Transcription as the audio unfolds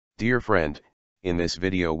Dear friend, in this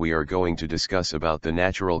video we are going to discuss about the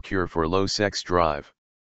natural cure for low sex drive.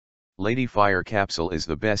 Lady Fire Capsule is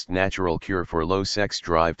the best natural cure for low sex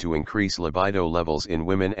drive to increase libido levels in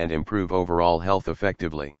women and improve overall health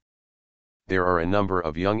effectively. There are a number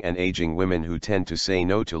of young and aging women who tend to say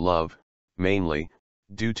no to love, mainly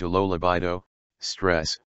due to low libido,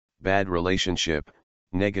 stress, bad relationship,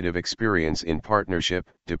 negative experience in partnership,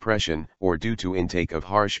 depression, or due to intake of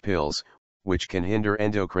harsh pills, which can hinder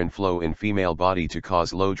endocrine flow in female body to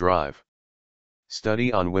cause low drive.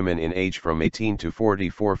 Study on women in age from 18 to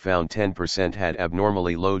 44 found 10% had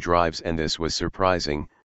abnormally low drives, and this was surprising,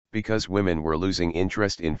 because women were losing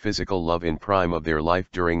interest in physical love in prime of their life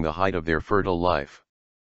during the height of their fertile life.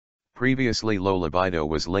 Previously, low libido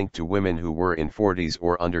was linked to women who were in 40s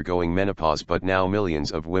or undergoing menopause, but now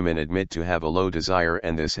millions of women admit to have a low desire,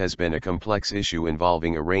 and this has been a complex issue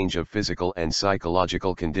involving a range of physical and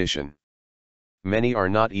psychological condition. Many are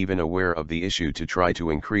not even aware of the issue. To try to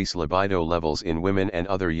increase libido levels in women, and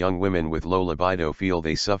other young women with low libido feel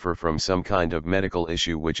they suffer from some kind of medical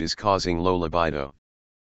issue which is causing low libido.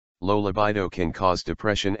 Low libido can cause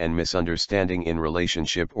depression and misunderstanding in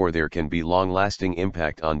relationship, or there can be long-lasting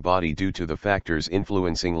impact on body due to the factors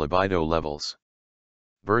influencing libido levels.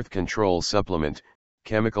 Birth control supplement,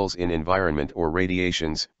 chemicals in environment or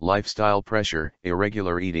radiations, lifestyle pressure,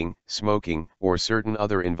 irregular eating, smoking, or certain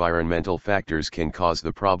other environmental factors can cause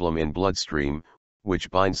the problem in bloodstream, which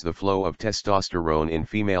binds the flow of testosterone in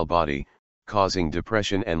female body, causing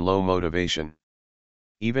depression and low motivation.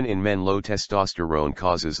 Even in men, low testosterone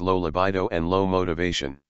causes low libido and low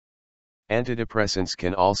motivation. Antidepressants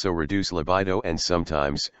can also reduce libido, and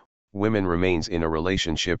sometimes, women remains in a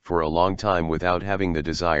relationship for a long time without having the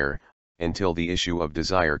desire, until the issue of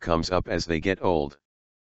desire comes up as they get old.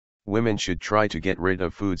 Women should try to get rid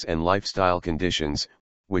of foods and lifestyle conditions,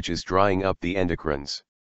 which is drying up the endocrines.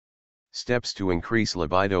 Steps to increase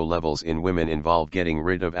libido levels in women involve getting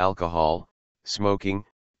rid of alcohol, smoking,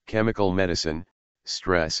 chemical medicine,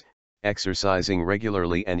 stress, exercising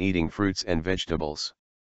regularly, and eating fruits and vegetables.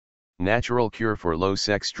 Natural cure for low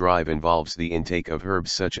sex drive involves the intake of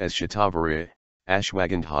herbs such as shatavari,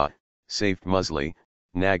 ashwagandha, safe musli,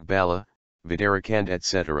 nagbala, vidarikand,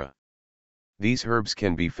 etc. These herbs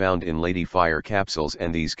can be found in Lady Fire capsules,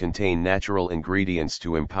 and these contain natural ingredients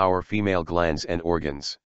to empower female glands and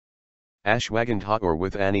organs. Ashwagandha, or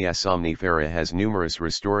with Withania somnifera, has numerous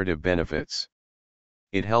restorative benefits.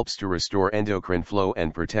 It helps to restore endocrine flow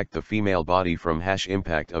and protect the female body from harsh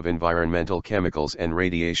impact of environmental chemicals and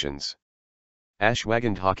radiations.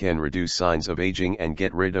 Ashwagandha can reduce signs of aging and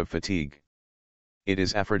get rid of fatigue. It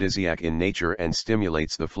is aphrodisiac in nature and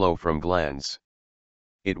stimulates the flow from glands.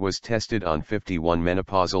 It was tested on 51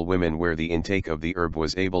 menopausal women, where the intake of the herb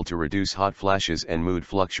was able to reduce hot flashes and mood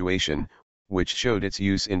fluctuation, which showed its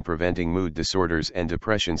use in preventing mood disorders and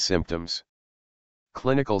depression symptoms.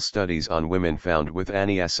 Clinical studies on women found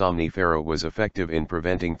Withania somnifera was effective in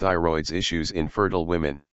preventing thyroid issues in fertile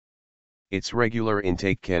women. Its regular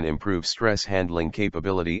intake can improve stress handling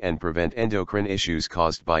capability and prevent endocrine issues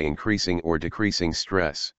caused by increasing or decreasing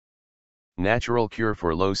stress. Natural cure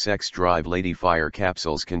for low sex drive. Lady Fire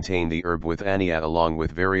capsules contain the herb Withania along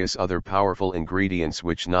with various other powerful ingredients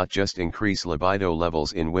which not just increase libido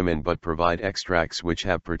levels in women but provide extracts which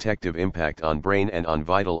have protective impact on brain and on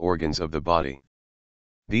vital organs of the body.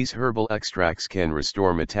 These herbal extracts can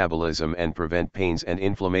restore metabolism and prevent pains and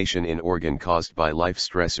inflammation in organ caused by life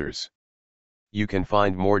stressors. You can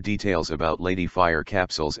find more details about Lady Fire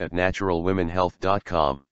capsules at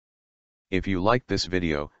naturalwomenhealth.com. If you liked this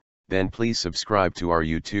video, then please subscribe to our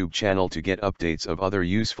YouTube channel to get updates of other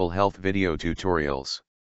useful health video tutorials.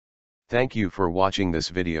 Thank you for watching this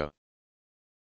video.